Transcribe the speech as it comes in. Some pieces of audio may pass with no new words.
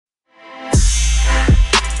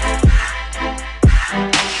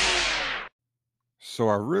So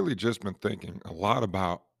I really just been thinking a lot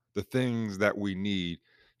about the things that we need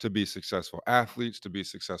to be successful athletes, to be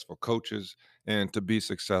successful coaches, and to be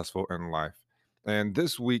successful in life. And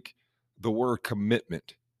this week, the word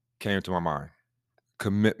commitment came to my mind.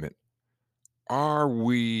 Commitment. Are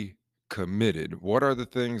we committed? What are the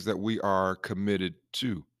things that we are committed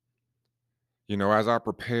to? As I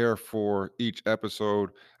prepare for each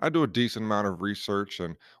episode, I do a decent amount of research.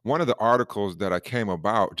 And one of the articles that I came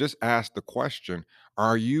about just asked the question: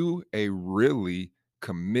 are you a really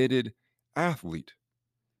committed athlete?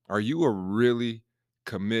 Are you a really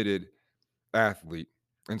committed athlete?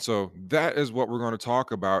 And so that is what we're going to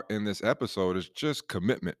talk about in this episode is just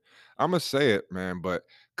commitment. I'm going to say it, man, but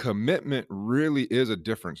commitment really is a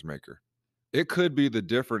difference maker. It could be the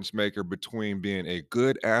difference maker between being a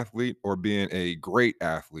good athlete or being a great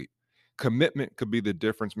athlete. Commitment could be the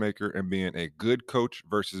difference maker in being a good coach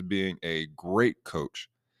versus being a great coach.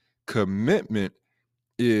 Commitment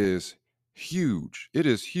is huge. It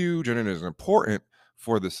is huge and it is important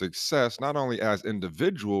for the success, not only as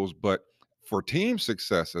individuals, but for team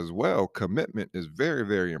success as well. Commitment is very,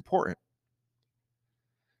 very important.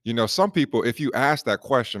 Some people, if you ask that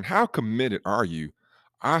question, how committed are you?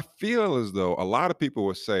 I feel as though a lot of people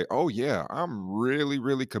would say, oh, yeah, I'm really,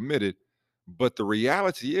 really committed. But the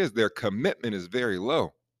reality is their commitment is very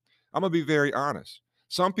low. I'm going to be very honest.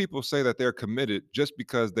 Some people say that they're committed just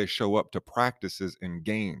because they show up to practices and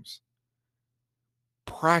games.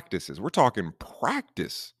 Practices. We're talking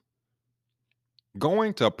practice.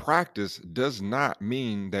 Going to practice does not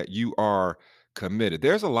mean that you are committed.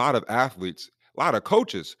 There's a lot of athletes, a lot of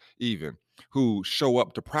coaches even, who show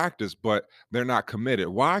up to practice, but they're not committed.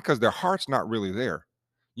 Why? Because their heart's not really there.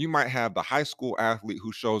 You might have the high school athlete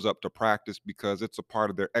who shows up to practice because it's a part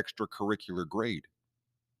of their extracurricular grade.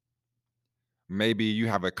 Maybe you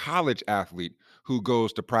have a college athlete who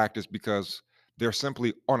goes to practice because they're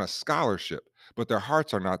simply on a scholarship, but their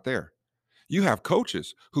hearts are not there. You have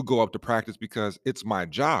coaches who go up to practice because it's my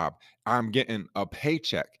job. I'm getting a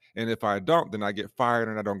paycheck. And if I don't, then I get fired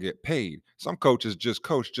and I don't get paid. Some coaches just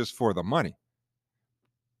coach just for the money.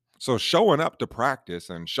 So showing up to practice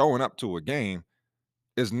and showing up to a game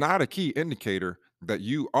is not a key indicator that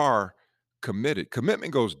you are committed.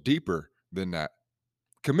 Commitment goes deeper than that.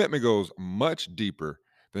 Commitment goes much deeper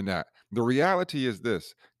than that. The reality is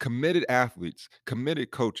this: committed athletes,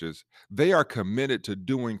 committed coaches, they are committed to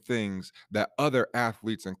doing things that other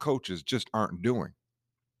athletes and coaches just aren't doing.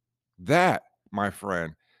 That, my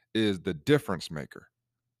friend, is the difference maker.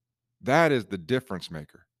 That is the difference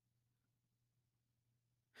maker.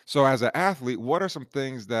 So, as an athlete, what are some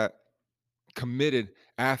things that committed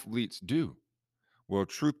athletes do? Well,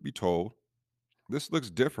 truth be told, this looks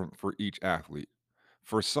different for each athlete.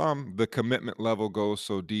 For some, the commitment level goes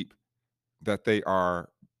so deep that they are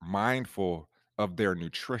mindful of their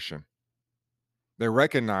nutrition. They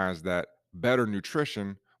recognize that better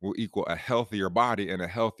nutrition will equal a healthier body, and a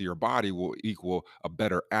healthier body will equal a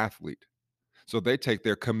better athlete. So they take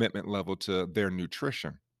their commitment level to their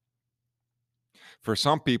nutrition. For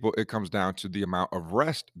some people, it comes down to the amount of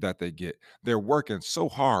rest that they get. They're working so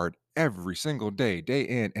hard every single day, day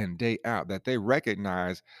in and day out, that they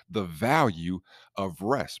recognize the value of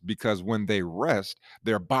rest because when they rest,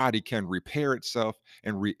 their body can repair itself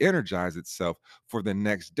and re energize itself for the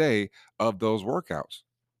next day of those workouts.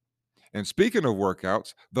 And speaking of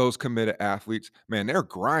workouts, those committed athletes, man, they're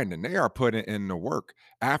grinding. They are putting in the work.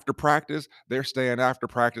 After practice, they're staying after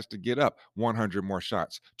practice to get up 100 more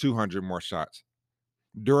shots, 200 more shots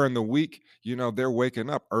during the week. They're waking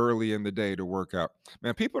up early in the day to work out.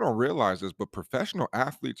 Man, people don't realize this, but professional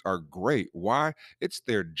athletes are great. Why? It's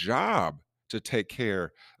their job to take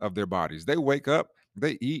care of their bodies. They wake up,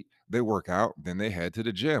 they eat, they work out, then they head to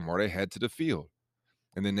the gym or they head to the field,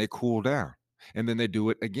 and then they cool down. And then they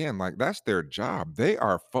do it again. Like that's their job. They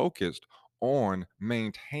are focused on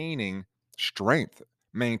maintaining strength,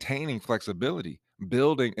 maintaining flexibility,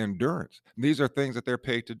 building endurance. These are things that they're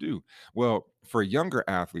paid to do. Well, for younger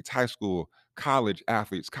athletes, high school, college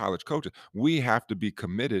athletes, college coaches, we have to be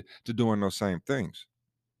committed to doing those same things.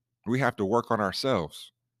 We have to work on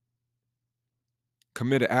ourselves.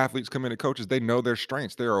 Committed athletes, committed coaches, they know their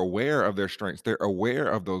strengths. They're aware of their strengths. They're aware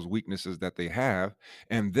of those weaknesses that they have.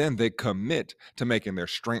 And then they commit to making their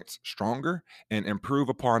strengths stronger and improve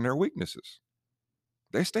upon their weaknesses.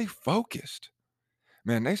 They stay focused.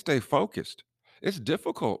 Man, they stay focused. It's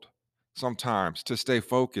difficult sometimes to stay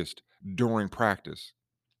focused during practice.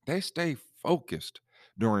 They stay focused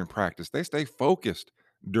during practice. They stay focused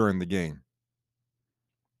during the game.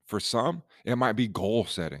 For some, it might be goal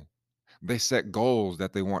setting. They set goals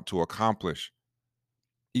that they want to accomplish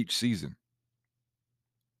each season.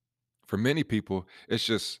 For many people, it's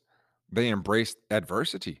just they embrace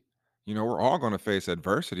adversity. We're all going to face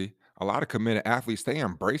adversity. A lot of committed athletes, they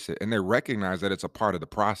embrace it and they recognize that it's a part of the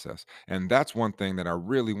process. And that's one thing that I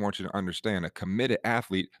really want you to understand. A committed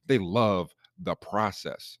athlete, they love the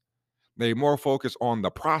process. They more focus on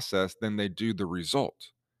the process than they do the result.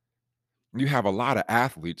 You have a lot of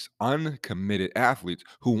athletes, uncommitted athletes,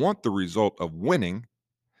 who want the result of winning,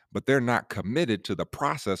 but they're not committed to the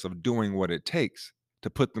process of doing what it takes to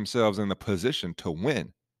put themselves in the position to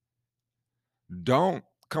win. Don't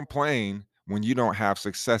complain when you don't have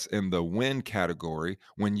success in the win category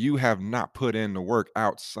when you have not put in the work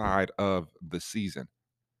outside of the season.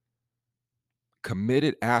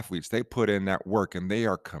 Committed athletes, they put in that work and they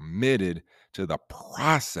are committed to the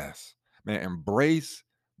process. Man, embrace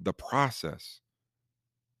the process.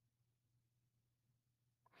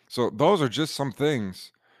 So those are just some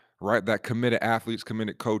things, right, that committed athletes,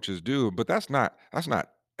 committed coaches do, but that's not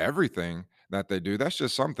everything that they do. That's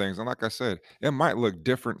just some things. And like I said, it might look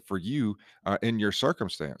different for you in your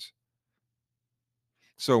circumstance.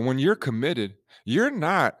 So when you're committed, you're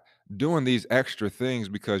not doing these extra things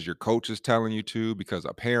because your coach is telling you to, because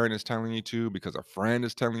a parent is telling you to, because a friend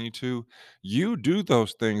is telling you to. You do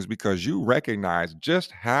those things because you recognize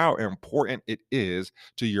just how important it is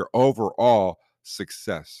to your overall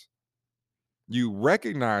success. You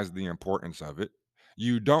recognize the importance of it.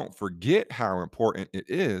 You don't forget how important it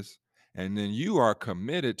is. And then you are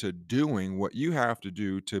committed to doing what you have to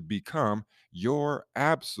do to become your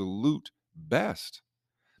absolute best.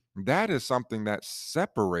 That is something that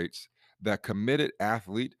separates the committed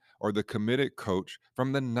athlete or the committed coach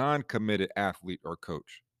from the non committed athlete or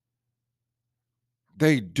coach.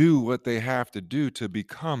 They do what they have to do to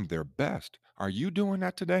become their best. Are you doing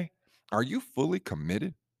that today? Are you fully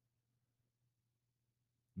committed?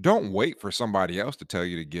 Don't wait for somebody else to tell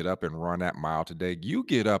you to get up and run that mile today. You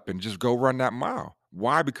get up and just go run that mile.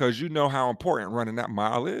 Why? Because you know how important running that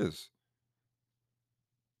mile is.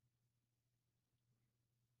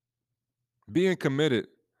 Being committed,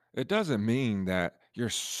 it doesn't mean that you're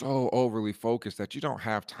so overly focused that you don't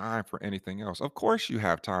have time for anything else. Of course, you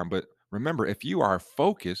have time, but remember, if you are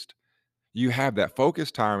focused, you have that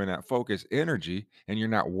focus time and that focus energy, and you're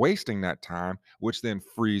not wasting that time, which then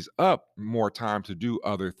frees up more time to do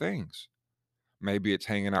other things. Maybe it's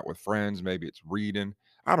hanging out with friends, maybe it's reading.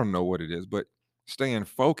 I don't know what it is, but staying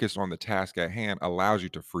focused on the task at hand allows you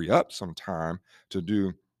to free up some time to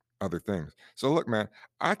do other things. So, look, man,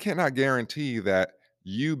 I cannot guarantee that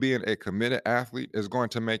you being a committed athlete is going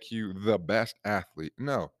to make you the best athlete.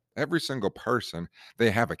 No, every single person,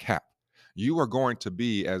 they have a cap. You are going to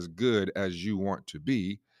be as good as you want to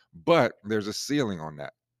be, but there's a ceiling on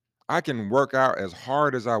that. I can work out as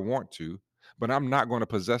hard as I want to, but I'm not going to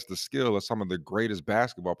possess the skill of some of the greatest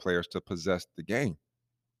basketball players to possess the game.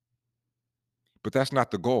 But that's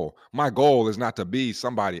not the goal. My goal is not to be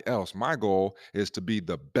somebody else. My goal is to be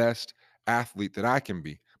the best athlete that I can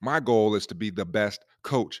be. My goal is to be the best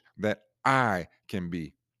coach that I can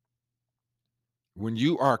be. When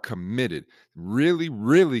you are committed, really,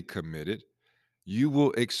 really committed, you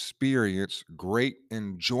will experience great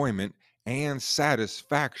enjoyment and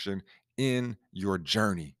satisfaction in your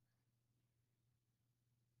journey.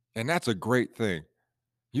 And that's a great thing.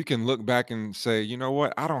 You can look back and say, you know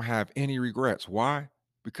what? I don't have any regrets. Why?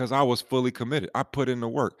 Because I was fully committed. I put in the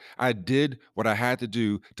work. I did what I had to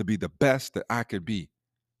do to be the best that I could be.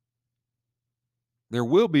 There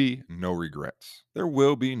will be no regrets. There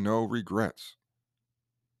will be no regrets.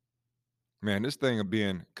 Man, this thing of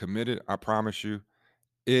being committed, I promise you,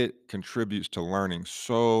 it contributes to learning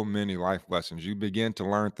so many life lessons. You begin to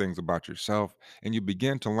learn things about yourself and you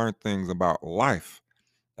begin to learn things about life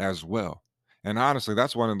as well. And honestly,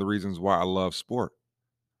 that's one of the reasons why I love sport.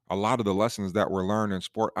 A lot of the lessons that were learned in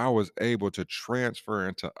sport, I was able to transfer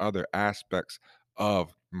into other aspects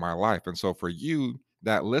of my life. And so for you,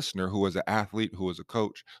 that listener who is an athlete, who is a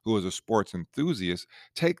coach, who is a sports enthusiast,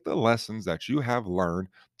 take the lessons that you have learned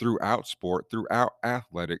throughout sport, throughout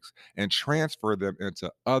athletics, and transfer them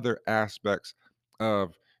into other aspects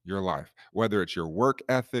of your life, whether it's your work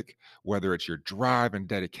ethic, whether it's your drive and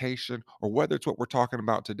dedication, or whether it's what we're talking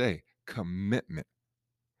about today, commitment.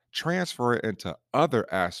 Transfer it into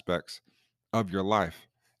other aspects of your life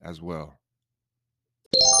as well.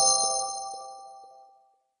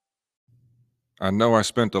 I know I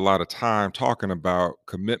spent a lot of time talking about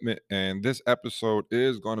commitment, and this episode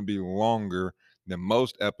is going to be longer than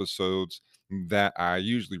most episodes that I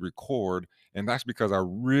usually record. And that's because I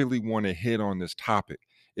really want to hit on this topic.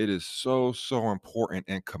 It is so, so important,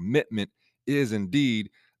 and commitment is indeed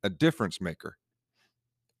a difference maker.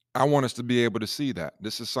 I want us to be able to see that.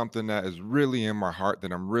 This is something that is really in my heart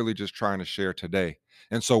that I'm really just trying to share today.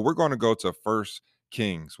 And so we're going to go to First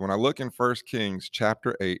Kings. When I look in First Kings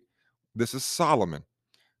chapter 8, this is Solomon.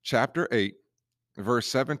 Chapter 8, verse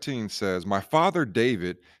 17 says, "My father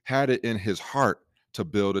David had it in his heart to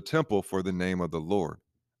build a temple for the name of the Lord,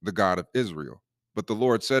 the God of Israel. But the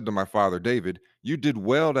Lord said to my father David, 'You did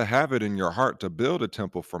well to have it in your heart to build a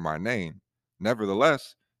temple for my name.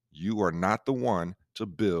 Nevertheless, you are not the one to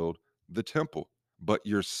build the temple, but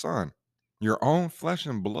your son, your own flesh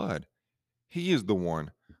and blood. He is the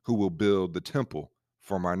one who will build the temple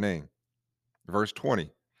for my name.'" Verse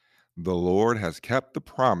 20, "The Lord has kept the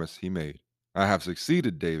promise he made. I have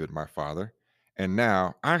succeeded David, my father, and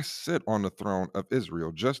now I sit on the throne of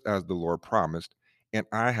Israel, just as the Lord promised, and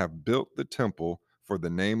I have built the temple for the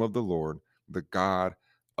name of the Lord, the God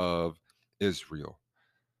of Israel."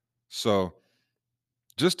 So,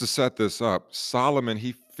 just to set this up, Solomon,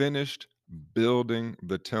 he finished building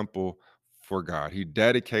the temple for God. He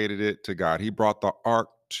dedicated it to God. He brought the ark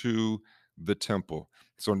to the temple.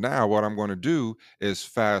 So now what I'm going to do is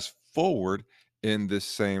fast forward in this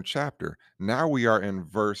same chapter. Now we are in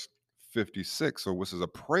verse 56. So this is a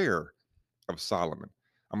prayer of Solomon.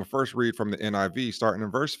 I'm going to first read from the NIV starting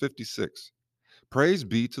in verse 56. "Praise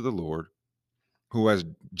be to the Lord who has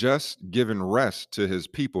just given rest to his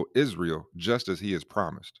people Israel, just as he has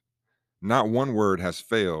promised. Not one word has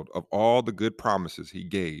failed of all the good promises he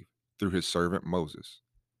gave through his servant Moses.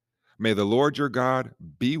 May the Lord your God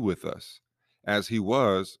be with us as he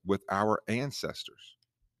was with our ancestors.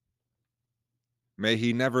 May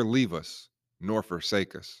he never leave us nor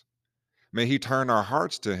forsake us. May he turn our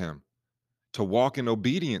hearts to him to walk in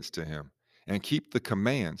obedience to him and keep the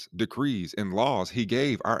commands, decrees, and laws he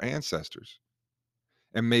gave our ancestors.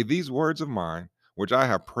 And may these words of mine, which I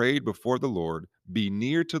have prayed before the Lord, be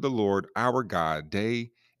near to the Lord our God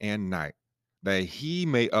day and night, that he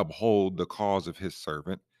may uphold the cause of his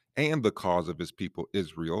servant and the cause of his people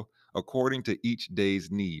Israel, according to each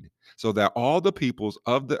day's need, so that all the peoples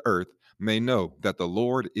of the earth may know that the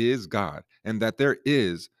Lord is God and that there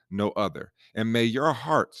is no other. And may your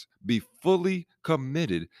hearts be fully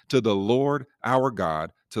committed to the Lord our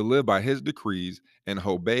God to live by his decrees and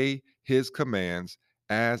obey his commands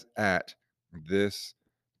as at this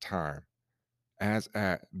time. As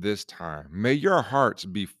at this time. May your hearts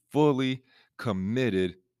be fully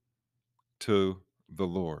committed to the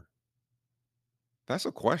Lord. That's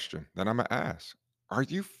a question that I'm going to ask. Are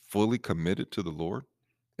you fully committed to the Lord?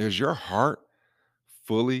 Is your heart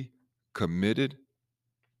fully committed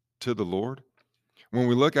to the Lord? When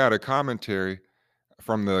we look at a commentary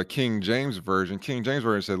from the King James Version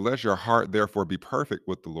said, "Let your heart therefore be perfect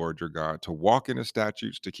with the Lord your God, to walk in his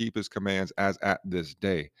statutes, to keep his commands as at this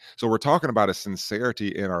day." So we're talking about a sincerity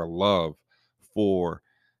in our love for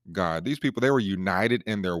God. These people, they were united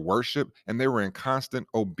in their worship and they were in constant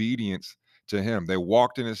obedience to him. They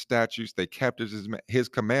walked in his statutes, they kept his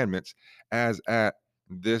commandments as at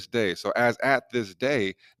this day. So as at this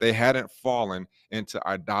day, they hadn't fallen into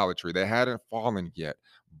idolatry. They hadn't fallen yet.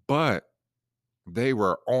 But they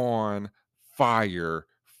were on fire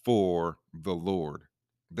for the Lord.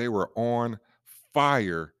 They were on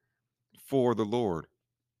fire for the Lord.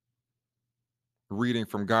 Reading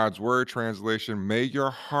from God's Word translation, may your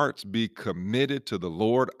hearts be committed to the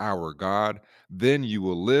Lord our God. Then you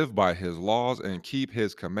will live by his laws and keep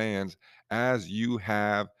his commands as you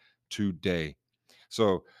have today.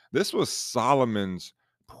 So, this was Solomon's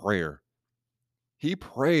prayer. He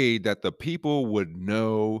prayed that the people would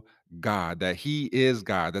know God, that he is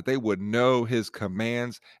God, that they would know his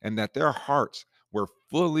commands, and that their hearts were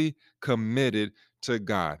fully committed to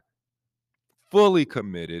God, fully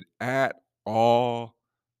committed at all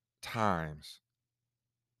times.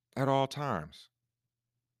 At all times.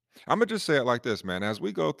 I'm gonna just say it like this, man. As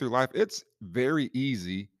we go through life, it's very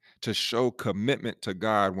easy to show commitment to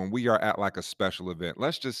God when we are at like a special event.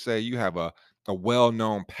 Let's just say you have a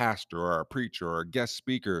well-known pastor or a preacher or a guest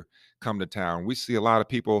speaker come to town. We see a lot of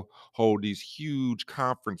people hold these huge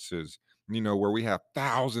conferences, where we have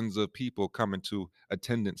thousands of people coming to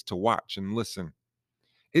attendance to watch and listen.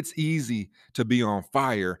 It's easy to be on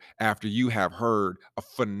fire after you have heard a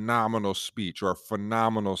phenomenal speech or a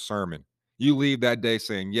phenomenal sermon. You leave that day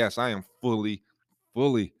saying, "Yes, I am fully,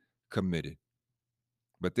 fully committed."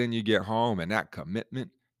 But then you get home and that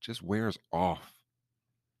commitment just wears off.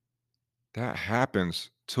 That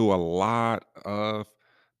happens to a lot of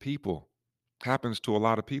people. Happens to a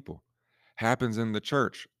lot of people. Happens in the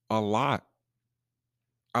church a lot.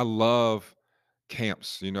 I love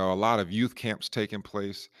camps, a lot of youth camps taking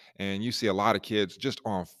place, and you see a lot of kids just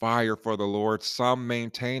on fire for the Lord. Some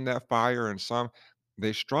maintain that fire and some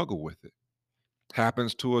They struggle with it.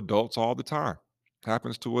 Happens to adults all the time.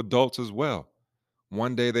 Happens to adults as well.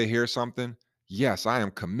 One day they hear something, yes, I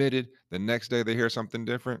am committed. The next day they hear something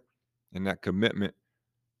different, and that commitment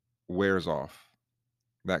wears off.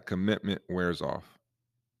 That commitment wears off.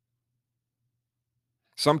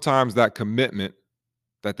 Sometimes that commitment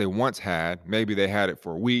that they once had, maybe they had it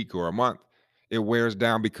for a week or a month, it wears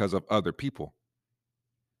down because of other people.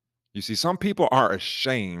 You see, some people are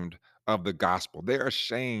ashamed of the gospel. They're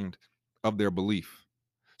ashamed of their belief.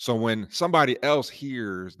 So when somebody else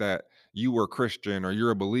hears that you were Christian or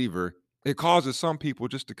you're a believer, it causes some people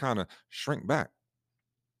just to kind of shrink back.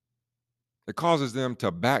 It causes them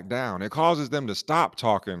to back down. It causes them to stop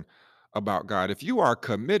talking about God. If you are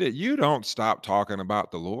committed, you don't stop talking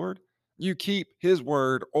about the Lord. You keep his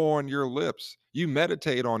word on your lips. You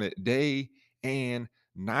meditate on it day and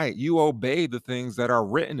night. You obey the things that are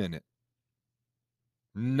written in it.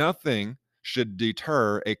 Nothing should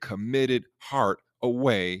deter a committed heart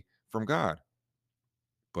away from God.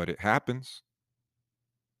 But it happens.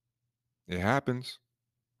 It happens.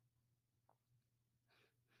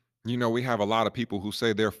 You know, we have a lot of people who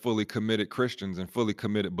say they're fully committed Christians and fully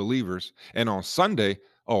committed believers. And on Sunday,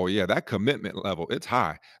 oh, yeah, that commitment level, it's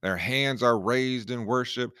high. Their hands are raised in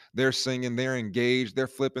worship. They're singing, they're engaged, they're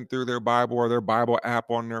flipping through their Bible or their Bible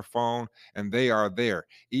app on their phone, and they are there.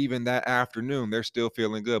 Even that afternoon, they're still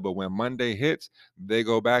feeling good. But when Monday hits, they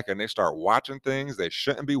go back and they start watching things they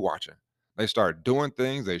shouldn't be watching. They start doing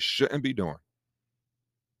things they shouldn't be doing.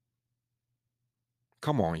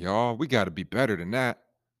 Come on, y'all. We got to be better than that.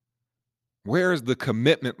 Where's the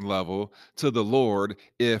commitment level to the Lord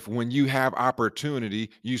if when you have opportunity,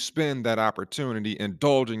 you spend that opportunity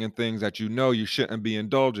indulging in things that you know you shouldn't be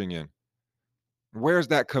indulging in? Where's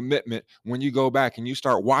that commitment when you go back and you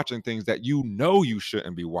start watching things that you know you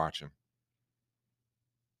shouldn't be watching?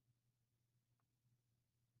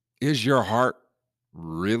 Is your heart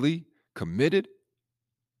really committed,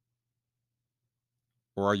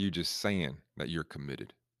 or are you just saying that you're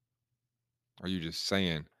committed? Are you just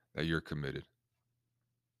saying that you're committed?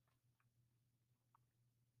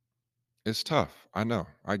 It's tough. I know.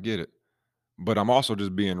 I get it. But I'm also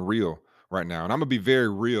just being real right now. And I'm going to be very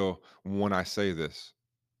real when I say this.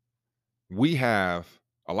 We have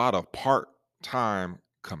a lot of part-time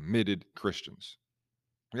committed Christians.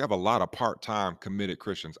 We have a lot of part-time committed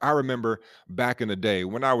Christians. I remember back in the day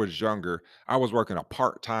when I was younger, I was working a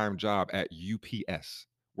part-time job at UPS.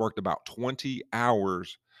 Worked about 20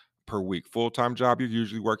 hours per week. Full-time job, you're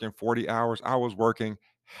usually working 40 hours. I was working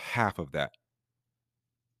half of that.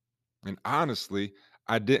 And honestly,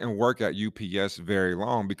 I didn't work at UPS very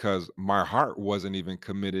long because my heart wasn't even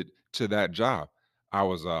committed to that job. I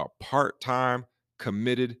was a part-time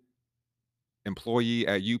committed employee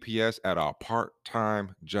at UPS at a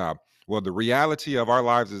part-time job. Well, the reality of our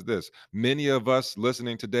lives is this. Many of us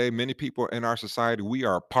listening today, many people in our society, we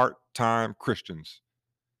are part-time Christians.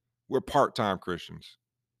 We're part-time Christians.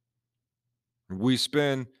 We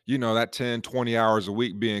spend, that 10, 20 hours a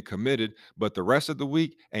week being committed, but the rest of the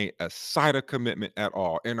week ain't a sight of commitment at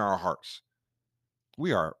all in our hearts.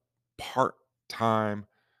 We are part-time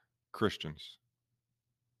Christians.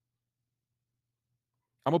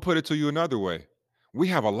 I'm gonna put it to you another way. We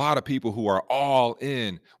have a lot of people who are all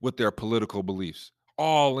in with their political beliefs,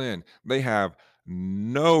 all in. They have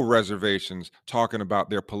no reservations talking about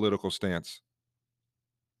their political stance.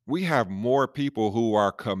 We have more people who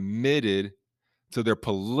are committed to their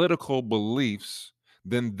political beliefs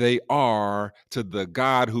than they are to the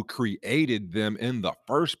God who created them in the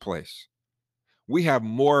first place. We have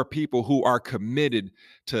more people who are committed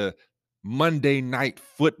to Monday night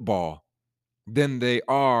football than they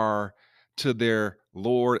are to their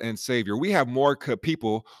Lord and Savior. We have more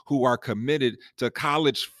people who are committed to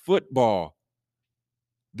college football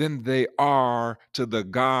than they are to the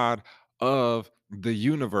God of the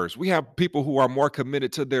universe. We have people who are more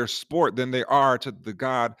committed to their sport than they are to the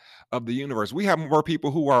God of the universe. We have more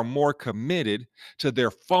people who are more committed to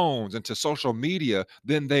their phones and to social media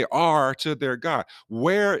than they are to their God.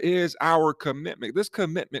 Where is our commitment? This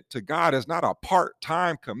commitment to God is not a part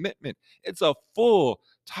time commitment, it's a full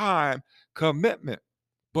time commitment.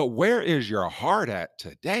 But where is your heart at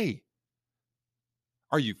today?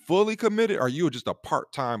 Are you fully committed? Or are you just a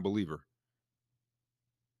part time believer?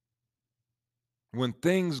 When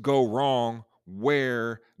things go wrong,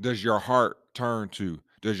 where does your heart turn to?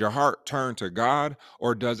 Does your heart turn to God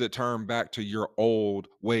or does it turn back to your old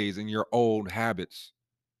ways and your old habits?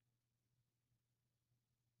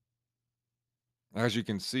 As you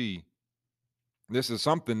can see, this is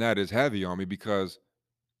something that is heavy on me because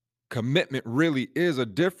commitment really is a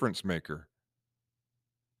difference maker.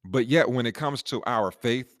 But yet, when it comes to our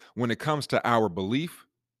faith, when it comes to our belief,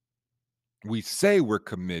 we say we're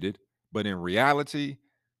committed, but in reality,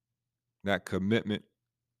 that commitment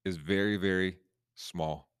is very, very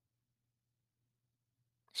small.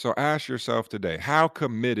 So ask yourself today, how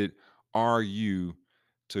committed are you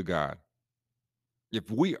to God? If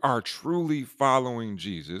we are truly following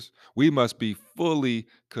Jesus, we must be fully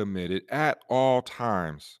committed at all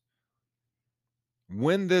times.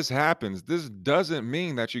 When this happens, this doesn't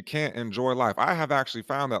mean that you can't enjoy life. I have actually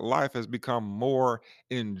found that life has become more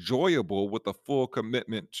enjoyable with a full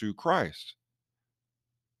commitment to Christ.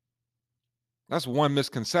 That's one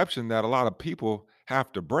misconception that a lot of people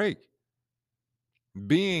have to break.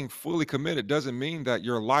 Being fully committed doesn't mean that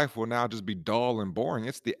your life will now just be dull and boring.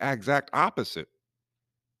 It's the exact opposite.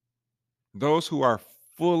 Those who are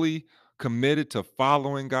fully committed to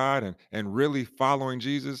following God and really following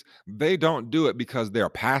Jesus, they don't do it because their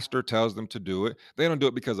pastor tells them to do it. They don't do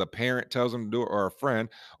it because a parent tells them to do it or a friend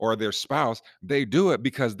or their spouse. They do it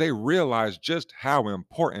because they realize just how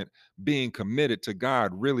important being committed to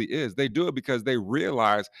God really is. They do it because they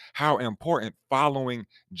realize how important following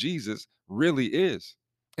Jesus really is.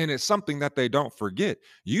 And it's something that they don't forget.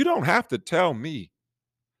 You don't have to tell me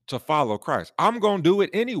to follow Christ. I'm going to do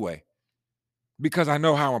it anyway because I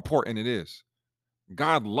know how important it is.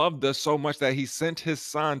 God loved us so much that he sent his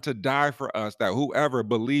son to die for us, that whoever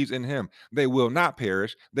believes in him, they will not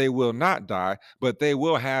perish, they will not die, but they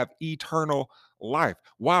will have eternal life.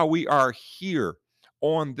 While we are here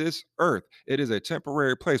on this earth, it is a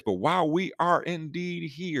temporary place, but while we are indeed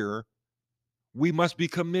here, we must be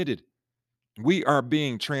committed. We are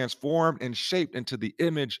being transformed and shaped into the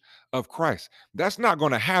image of Christ. That's not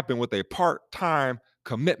going to happen with a part time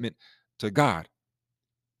commitment to God.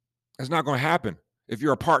 It's not going to happen if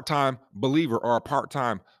you're a part time believer or a part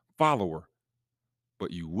time follower,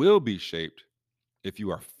 but you will be shaped if you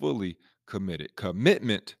are fully committed.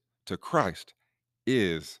 Commitment to Christ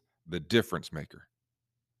is the difference maker.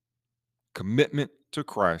 Commitment to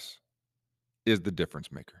Christ is the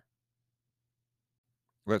difference maker.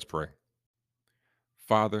 Let's pray.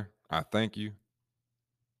 Father, I thank you.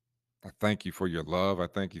 I thank you for your love. I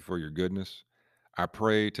thank you for your goodness. I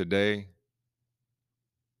pray today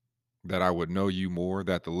that I would know you more,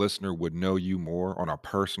 that the listener would know you more on a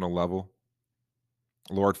personal level.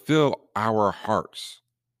 Lord, fill our hearts,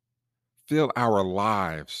 fill our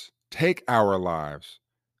lives, take our lives,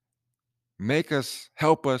 make us,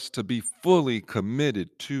 help us to be fully committed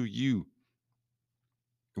to you.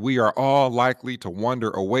 We are all likely to wander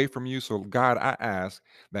away from you. So, God, I ask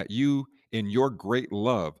that you, in your great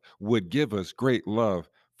love, would give us great love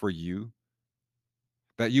for you,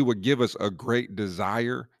 that you would give us a great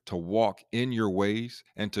desire to walk in your ways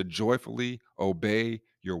and to joyfully obey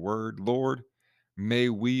your word. Lord, may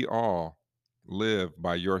we all live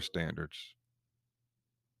by your standards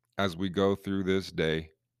as we go through this day,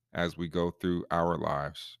 as we go through our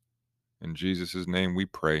lives. In Jesus' name we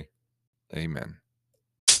pray. Amen.